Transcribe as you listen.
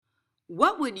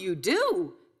What would you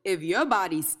do if your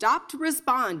body stopped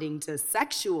responding to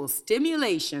sexual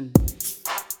stimulation?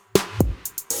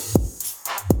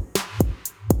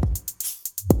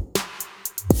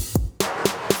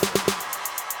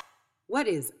 What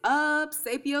is up,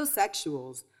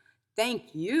 sapiosexuals?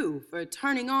 Thank you for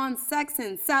turning on Sex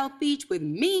in South Beach with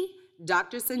me,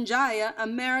 Dr. Sanjaya,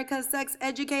 America's sex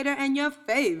educator and your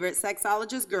favorite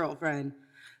sexologist girlfriend.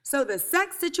 So the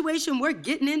sex situation we're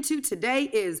getting into today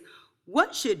is,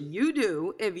 what should you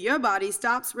do if your body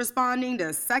stops responding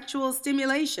to sexual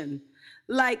stimulation?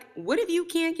 Like, what if you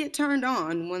can't get turned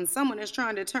on when someone is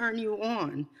trying to turn you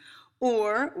on?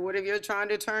 Or what if you're trying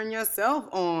to turn yourself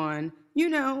on? You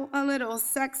know, a little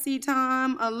sexy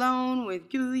time alone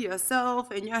with you, yourself,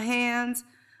 and your hands.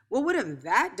 Well, what if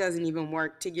that doesn't even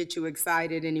work to get you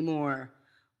excited anymore?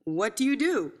 What do you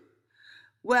do?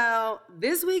 Well,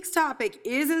 this week's topic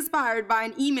is inspired by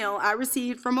an email I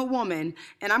received from a woman,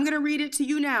 and I'm going to read it to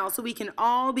you now so we can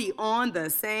all be on the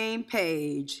same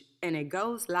page. And it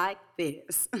goes like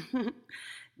this.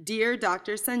 Dear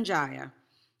Dr. Sanjaya,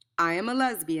 I am a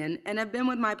lesbian and have been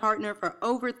with my partner for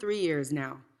over 3 years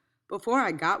now. Before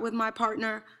I got with my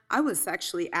partner, I was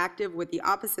sexually active with the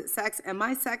opposite sex and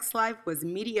my sex life was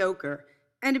mediocre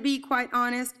and, to be quite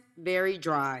honest, very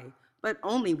dry, but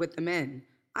only with the men.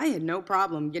 I had no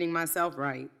problem getting myself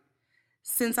right.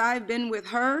 Since I've been with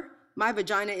her, my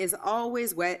vagina is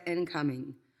always wet and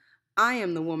coming. I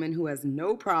am the woman who has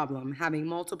no problem having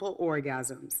multiple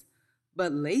orgasms.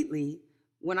 But lately,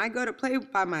 when I go to play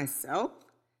by myself,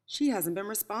 she hasn't been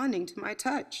responding to my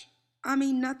touch. I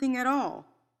mean, nothing at all.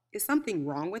 Is something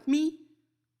wrong with me?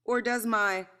 Or does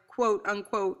my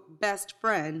quote-unquote best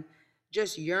friend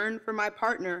just yearn for my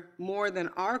partner more than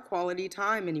our quality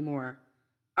time anymore?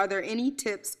 Are there any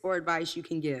tips or advice you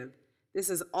can give? This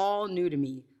is all new to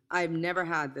me. I've never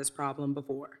had this problem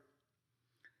before.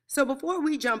 So before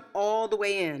we jump all the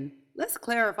way in, let's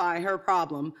clarify her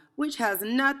problem, which has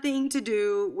nothing to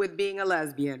do with being a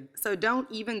lesbian, so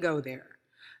don't even go there.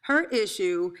 Her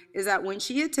issue is that when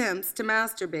she attempts to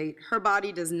masturbate, her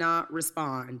body does not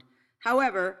respond.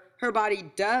 However, her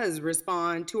body does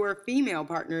respond to her female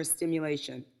partner's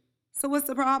stimulation. So what's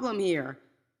the problem here?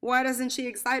 Why doesn't she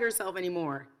excite herself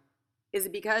anymore? Is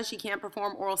it because she can't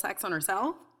perform oral sex on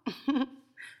herself?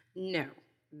 No,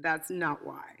 that's not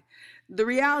why. The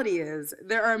reality is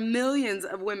there are millions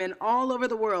of women all over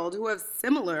the world who have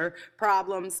similar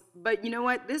problems, but you know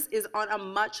what? This is on a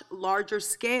much larger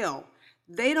scale.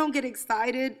 They don't get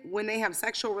excited when they have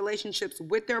sexual relationships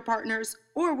with their partners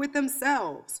or with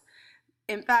themselves.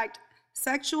 In fact,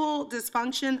 sexual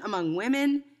dysfunction among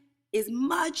women is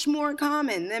much more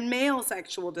common than male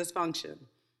sexual dysfunction.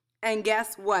 And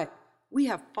guess what? We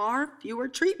have far fewer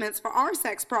treatments for our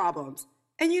sex problems.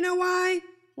 And you know why?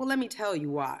 Well, let me tell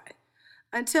you why.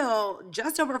 Until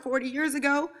just over 40 years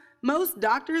ago, most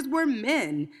doctors were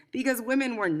men because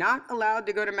women were not allowed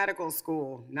to go to medical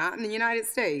school, not in the United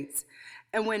States.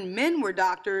 And when men were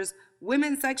doctors,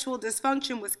 women's sexual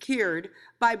dysfunction was cured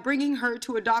by bringing her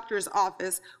to a doctor's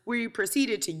office where he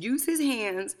proceeded to use his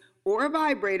hands or a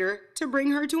vibrator to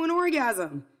bring her to an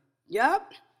orgasm.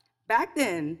 Yup, back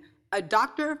then, a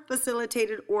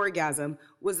doctor-facilitated orgasm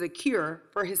was the cure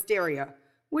for hysteria,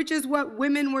 which is what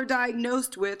women were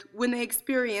diagnosed with when they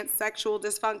experienced sexual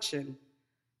dysfunction.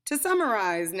 To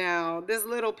summarize now, this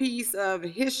little piece of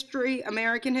history,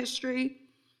 American history,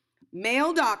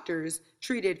 male doctors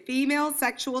treated female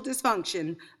sexual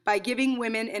dysfunction by giving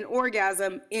women an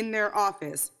orgasm in their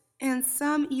office, and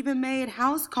some even made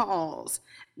house calls.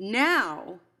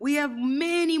 Now, we have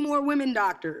many more women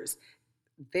doctors.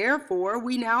 Therefore,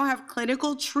 we now have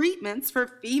clinical treatments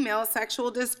for female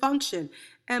sexual dysfunction,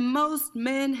 and most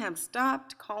men have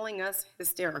stopped calling us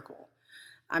hysterical.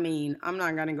 I mean, I'm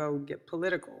not going to go get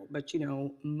political, but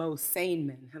most sane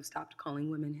men have stopped calling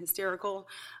women hysterical.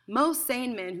 Most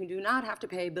sane men who do not have to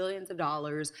pay billions of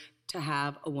dollars to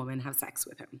have a woman have sex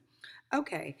with him.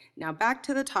 Okay, now back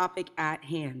to the topic at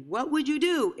hand. What would you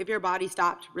do if your body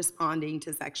stopped responding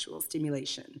to sexual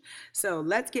stimulation? So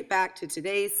let's get back to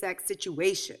today's sex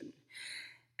situation.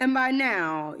 And by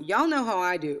now, y'all know how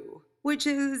I do, which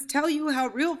is tell you how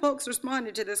real folks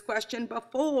responded to this question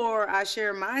before I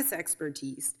share my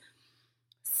sexpertise.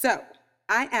 So,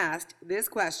 I asked this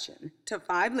question to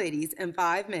 5 ladies and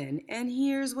 5 men, and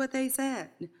here's what they said.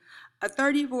 A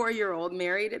 34-year-old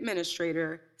married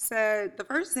administrator said the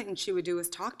first thing she would do is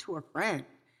talk to a friend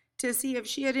to see if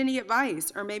she had any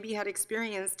advice or maybe had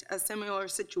experienced a similar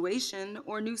situation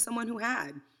or knew someone who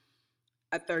had.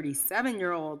 A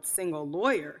 37-year-old single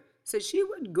lawyer said she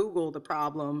would Google the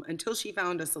problem until she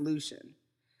found a solution.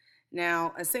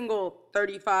 Now, a single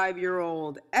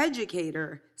 35-year-old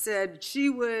educator said she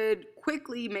would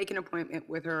quickly make an appointment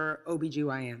with her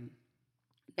OBGYN.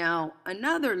 Now,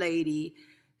 another lady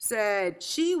said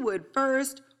she would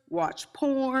first watch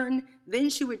porn, then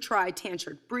she would try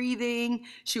tantric breathing,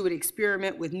 she would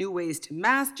experiment with new ways to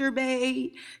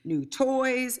masturbate, new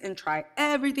toys, and try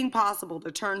everything possible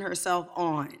to turn herself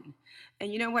on.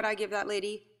 And you know what I give that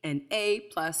lady? An A+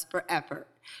 for effort.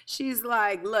 She's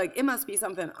like, look, it must be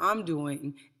something I'm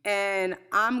doing, and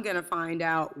I'm going to find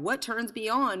out what turns me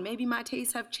on. Maybe my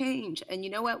tastes have changed. And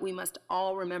you know what? We must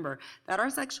all remember that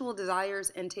our sexual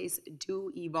desires and tastes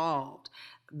do evolve.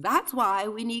 That's why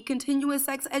we need continuous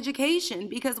sex education,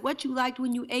 because what you liked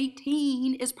when you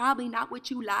 18 is probably not what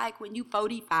you like when you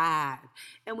 45.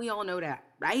 And we all know that,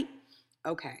 right?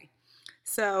 Okay.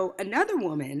 So another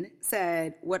woman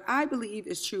said, what I believe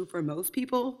is true for most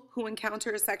people who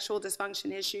encounter sexual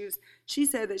dysfunction issues. She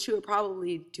said that she would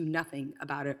probably do nothing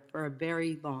about it for a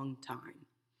very long time.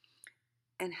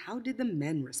 And how did the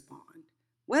men respond?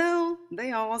 Well,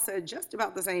 they all said just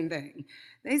about the same thing.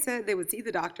 They said they would see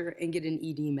the doctor and get an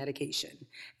ED medication,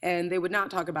 and they would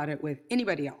not talk about it with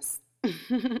anybody else.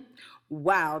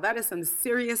 Wow, that is some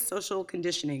serious social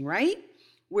conditioning, right?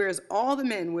 Whereas all the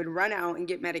men would run out and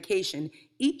get medication,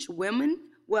 each woman,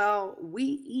 well, we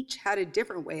each had a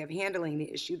different way of handling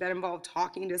the issue that involved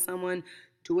talking to someone,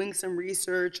 doing some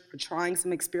research, or trying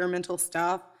some experimental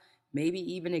stuff, maybe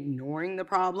even ignoring the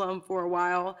problem for a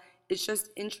while. It's just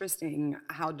interesting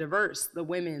how diverse the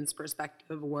women's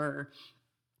perspective were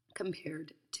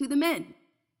compared to the men.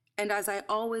 And as I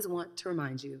always want to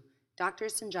remind you, Dr.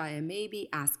 Sanjaya may be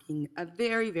asking a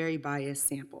very, very biased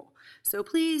sample. So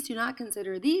please do not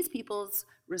consider these people's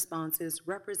responses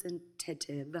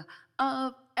representative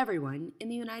of everyone in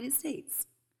the United States.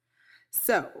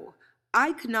 So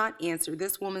I could not answer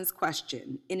this woman's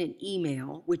question in an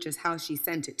email, which is how she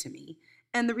sent it to me.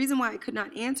 And the reason why I could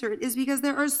not answer it is because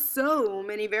there are so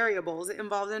many variables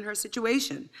involved in her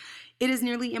situation. It is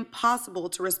nearly impossible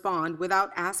to respond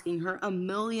without asking her a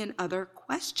million other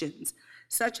questions,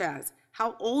 such as,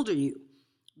 how old are you?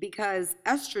 Because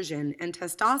estrogen and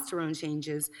testosterone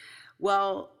changes,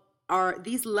 well,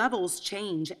 these levels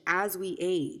change as we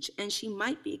age, and she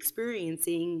might be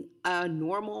experiencing a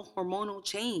normal hormonal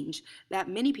change that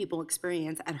many people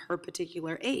experience at her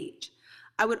particular age.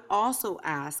 I would also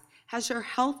ask, has your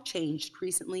health changed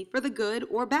recently for the good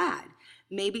or bad?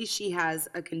 Maybe she has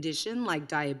a condition like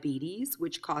diabetes,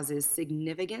 which causes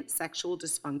significant sexual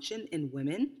dysfunction in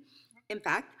women. In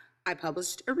fact, I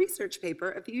published a research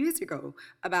paper a few years ago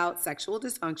about sexual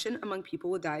dysfunction among people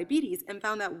with diabetes and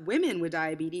found that women with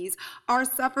diabetes are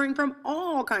suffering from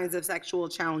all kinds of sexual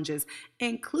challenges,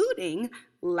 including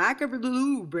lack of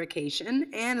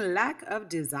lubrication and lack of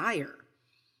desire.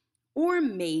 Or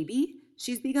maybe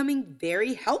she's becoming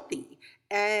very healthy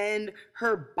and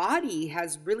her body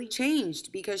has really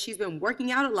changed because she's been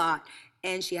working out a lot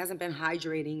and she hasn't been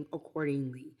hydrating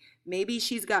accordingly. Maybe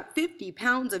she's got 50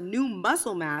 pounds of new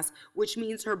muscle mass, which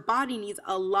means her body needs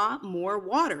a lot more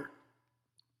water.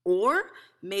 Or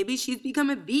maybe she's become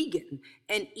a vegan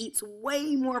and eats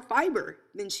way more fiber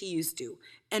than she used to.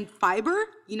 And fiber,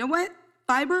 you know what?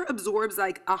 Fiber absorbs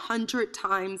like 100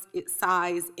 times its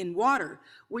size in water,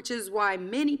 which is why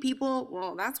many people,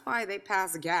 well, that's why they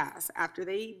pass gas after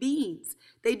they eat beans.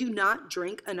 They do not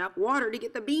drink enough water to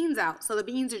get the beans out. So the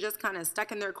beans are just kind of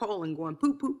stuck in their colon going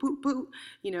poop, poop, poop, poop.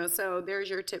 So there's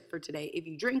your tip for today. If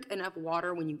you drink enough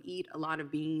water when you eat a lot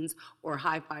of beans or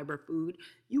high fiber food,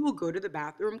 you will go to the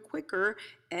bathroom quicker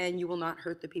and you will not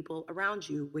hurt the people around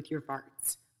you with your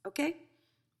farts. Okay?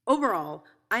 Overall,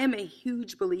 I am a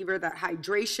huge believer that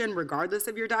hydration, regardless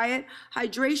of your diet,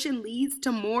 hydration leads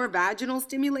to more vaginal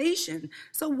stimulation.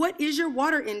 So what is your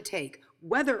water intake,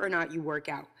 whether or not you work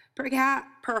out?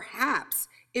 Perhaps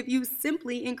if you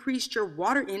simply increased your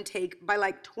water intake by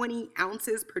like 20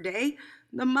 ounces per day,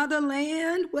 the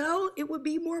motherland, well, it would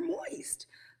be more moist.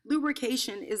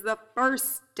 Lubrication is the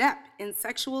first step in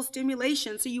sexual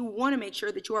stimulation, so you want to make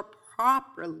sure that you are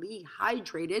properly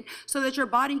hydrated so that your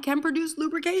body can produce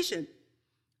lubrication.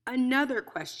 Another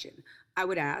question I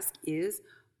would ask is,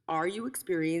 are you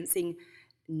experiencing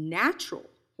natural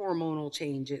hormonal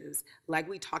changes? Like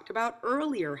we talked about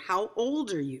earlier, how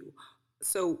old are you?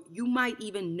 So you might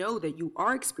even know that you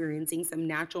are experiencing some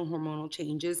natural hormonal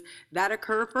changes that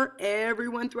occur for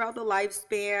everyone throughout the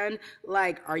lifespan.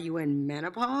 Like, are you in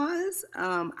menopause?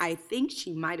 I think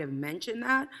she might have mentioned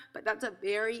that, but that's a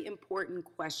very important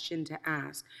question to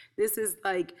ask. This is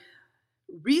like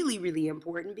really, really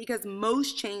important because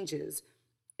most changes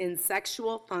in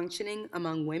sexual functioning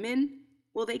among women,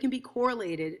 well, they can be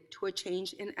correlated to a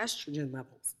change in estrogen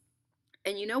levels.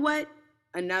 And you know what?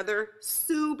 Another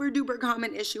super duper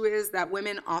common issue is that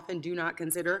women often do not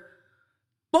consider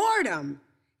boredom.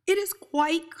 It is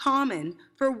quite common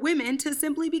for women to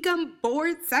simply become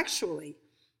bored sexually.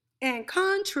 And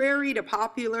contrary to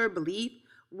popular belief,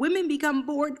 women become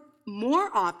bored more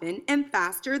often and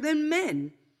faster than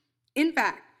men. In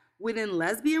fact, within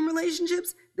lesbian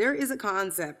relationships, there is a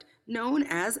concept known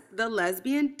as the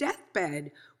lesbian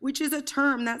deathbed, which is a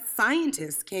term that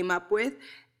scientists came up with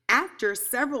after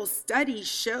several studies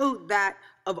showed that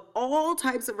of all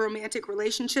types of romantic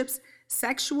relationships,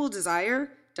 sexual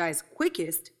desire dies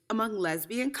quickest among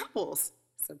lesbian couples.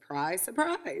 Surprise,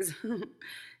 surprise.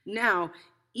 Now,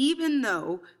 even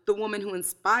though the woman who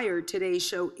inspired today's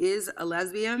show is a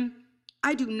lesbian,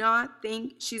 I do not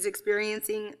think she's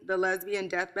experiencing the lesbian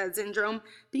deathbed syndrome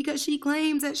because she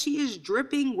claims that she is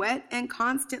dripping wet and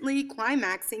constantly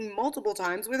climaxing multiple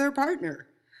times with her partner.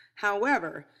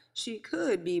 However, she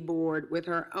could be bored with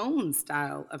her own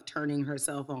style of turning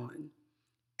herself on.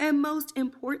 And most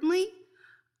importantly,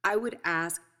 I would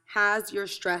ask, has your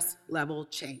stress level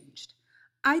changed?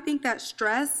 I think that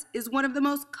stress is one of the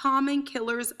most common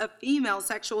killers of female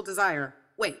sexual desire.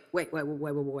 Wait.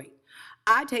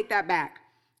 I take that back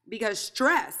because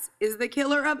stress is the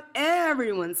killer of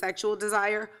everyone's sexual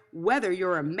desire, whether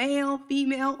you're a male,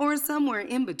 female, or somewhere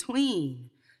in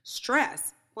between.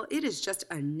 Stress, well, it is just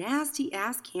a nasty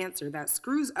ass cancer that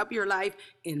screws up your life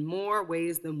in more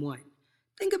ways than one.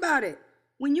 Think about it.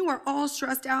 When you are all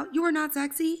stressed out, you are not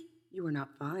sexy, you are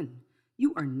not fun,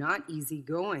 you are not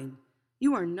easygoing.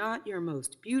 You are not your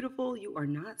most beautiful. You are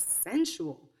not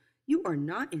sensual. You are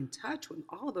not in touch with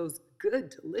all those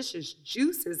good, delicious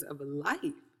juices of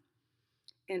life.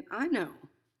 And I know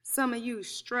some of you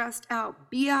stressed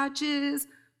out biatches,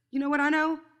 you know what I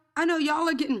know? I know y'all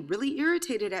are getting really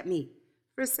irritated at me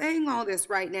for saying all this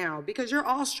right now because you're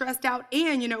all stressed out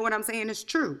and you know what I'm saying is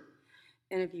true.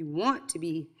 And if you want to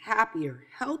be happier,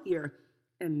 healthier,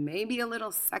 and maybe a little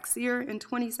sexier in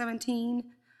 2017,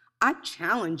 I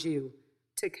challenge you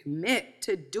to commit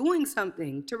to doing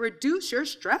something to reduce your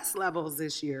stress levels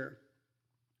this year.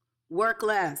 Work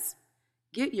less.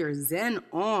 Get your Zen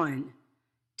on.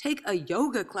 Take a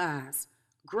yoga class.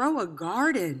 Grow a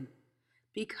garden.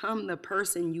 Become the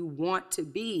person you want to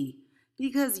be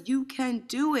because you can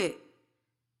do it.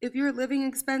 If your living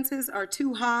expenses are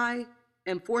too high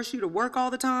and force you to work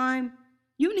all the time,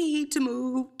 you need to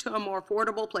move to a more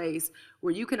affordable place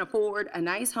where you can afford a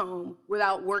nice home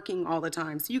without working all the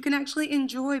time so you can actually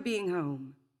enjoy being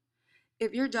home.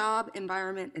 If your job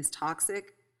environment is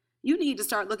toxic, you need to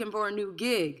start looking for a new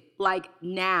gig, like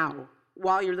now,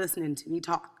 while you're listening to me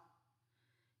talk.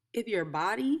 If your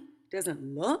body doesn't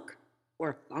look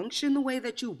or function the way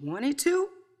that you want it to,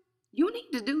 you need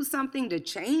to do something to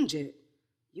change it.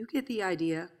 You get the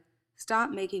idea. Stop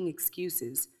making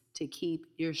excuses to keep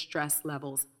your stress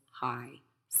levels high.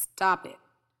 Stop it.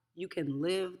 You can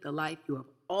live the life you have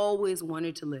always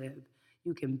wanted to live.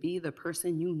 You can be the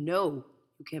person you know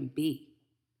you can be.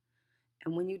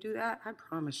 And when you do that, I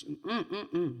promise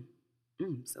you,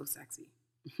 so sexy.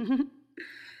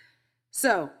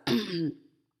 So,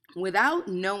 without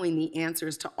knowing the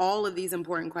answers to all of these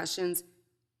important questions,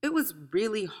 it was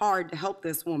really hard to help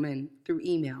this woman through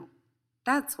email.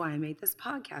 That's why I made this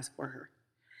podcast for her.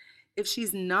 If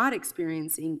she's not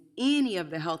experiencing any of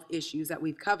the health issues that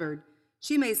we've covered,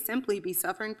 she may simply be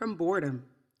suffering from boredom.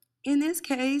 In this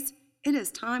case, it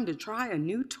is time to try a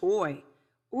new toy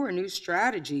or a new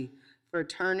strategy for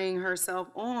turning herself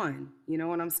on. You know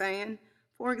what I'm saying?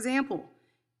 For example,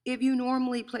 if you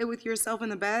normally play with yourself in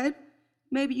the bed,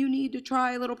 maybe you need to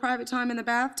try a little private time in the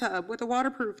bathtub with a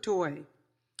waterproof toy.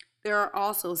 There are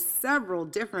also several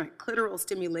different clitoral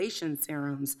stimulation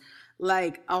serums,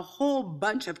 like a whole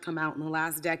bunch have come out in the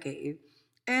last decade,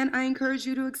 and I encourage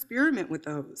you to experiment with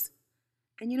those.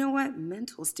 And you know what?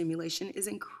 Mental stimulation is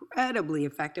incredibly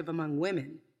effective among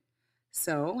women.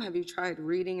 So, have you tried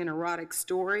reading an erotic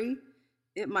story?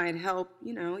 It might help,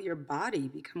 your body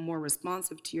become more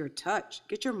responsive to your touch.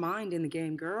 Get your mind in the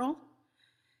game, girl.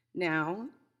 Now,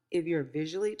 if you're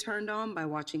visually turned on by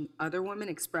watching other women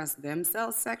express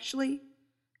themselves sexually,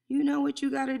 you know what you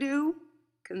gotta do?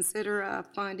 Consider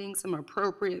finding some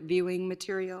appropriate viewing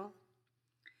material.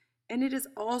 And it is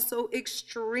also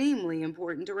extremely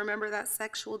important to remember that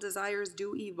sexual desires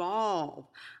do evolve.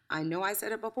 I know I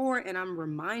said it before, and I'm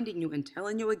reminding you and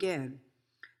telling you again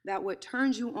that what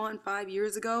turns you on 5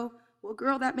 years ago, well,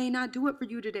 girl, that may not do it for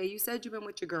you today. You said you've been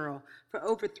with your girl for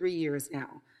over 3 years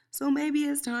now. So maybe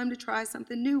it's time to try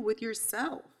something new with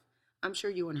yourself. I'm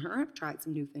sure you and her have tried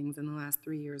some new things in the last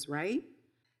 3 years, right?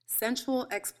 Sensual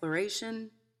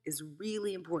exploration is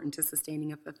really important to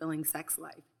sustaining a fulfilling sex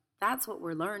life. That's what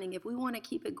we're learning. If we want to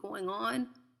keep it going on,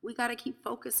 we got to keep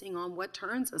focusing on what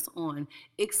turns us on,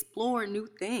 explore new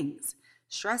things.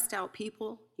 Stressed out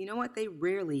people, you know what? They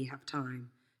rarely have time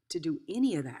to do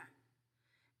any of that.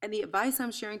 And the advice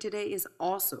I'm sharing today is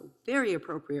also very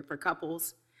appropriate for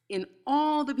couples. In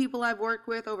all the people I've worked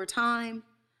with over time,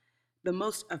 the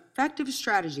most effective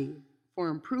strategy for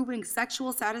improving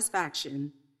sexual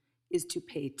satisfaction is to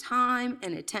pay time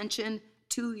and attention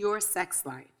to your sex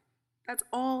life. That's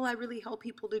all I really help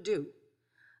people to do.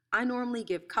 I normally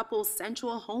give couples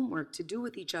sensual homework to do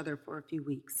with each other for a few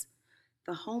weeks.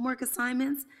 The homework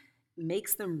assignments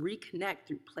makes them reconnect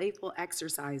through playful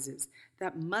exercises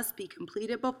that must be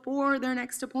completed before their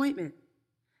next appointment.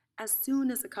 As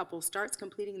soon as a couple starts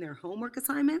completing their homework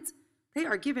assignments, they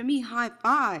are giving me high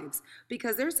fives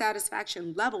because their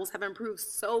satisfaction levels have improved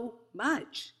so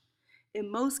much.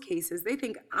 In most cases, they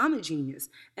think I'm a genius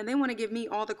and they want to give me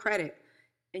all the credit.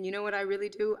 And you know what I really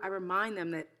do? I remind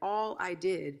them that all I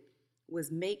did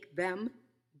was make them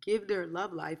give their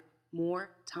love life more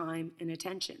time and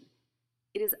attention.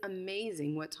 It is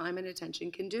amazing what time and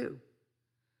attention can do.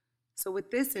 So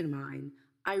with this in mind,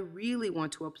 I really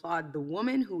want to applaud the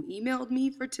woman who emailed me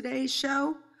for today's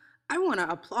show. I want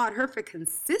to applaud her for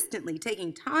consistently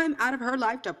taking time out of her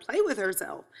life to play with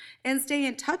herself and stay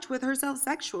in touch with herself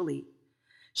sexually.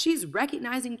 She's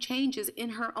recognizing changes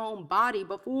in her own body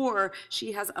before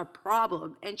she has a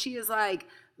problem. And she is like,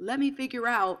 let me figure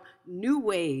out new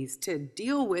ways to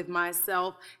deal with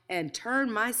myself and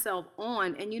turn myself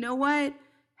on. And you know what?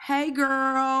 Hey,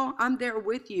 girl, I'm there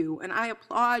with you and I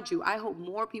applaud you. I hope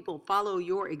more people follow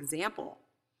your example.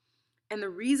 And the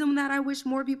reason that I wish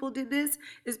more people did this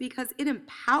is because it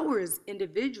empowers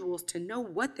individuals to know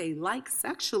what they like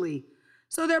sexually,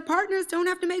 so their partners don't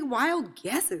have to make wild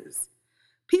guesses.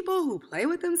 People who play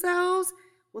with themselves,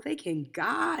 well, they can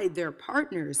guide their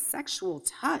partner's sexual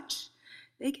touch.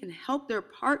 They can help their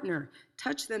partner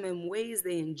touch them in ways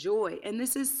they enjoy. And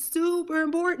this is super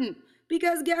important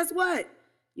because guess what?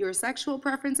 Your sexual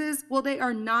preferences, well, they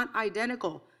are not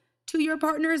identical to your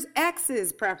partner's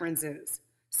ex's preferences.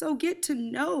 So get to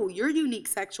know your unique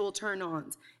sexual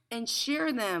turn-ons and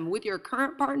share them with your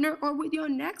current partner or with your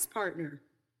next partner.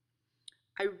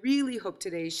 I really hope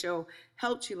today's show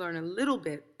helped you learn a little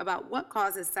bit about what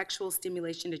causes sexual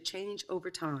stimulation to change over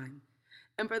time.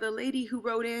 And for the lady who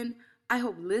wrote in, I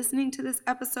hope listening to this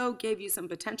episode gave you some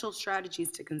potential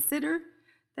strategies to consider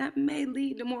that may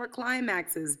lead to more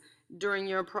climaxes during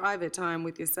your private time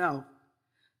with yourself.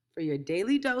 For your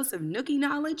daily dose of Nookie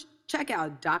knowledge, check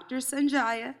out Dr.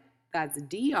 Sanjaya, that's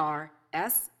DrSonjia,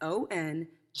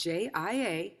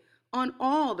 on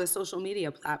all the social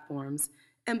media platforms.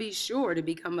 And be sure to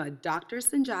become a Dr.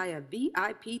 Sanjaya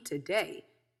VIP today.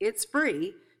 It's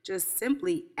free. Just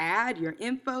simply add your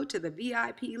info to the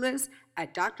VIP list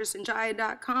at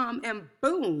drsanjaya.com and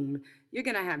boom, you're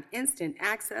going to have instant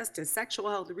access to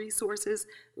sexual health resources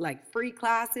like free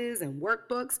classes and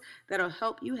workbooks that'll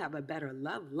help you have a better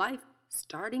love life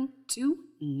starting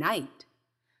tonight.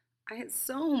 I had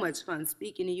so much fun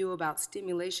speaking to you about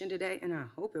stimulation today, and I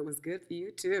hope it was good for you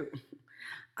too.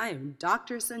 I am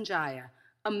Dr. Sanjaya,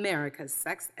 America's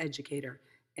sex educator,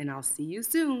 and I'll see you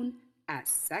soon at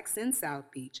Sex in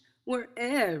South Beach, where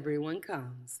everyone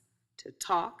comes to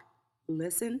talk,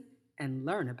 listen, and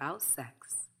learn about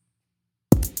sex.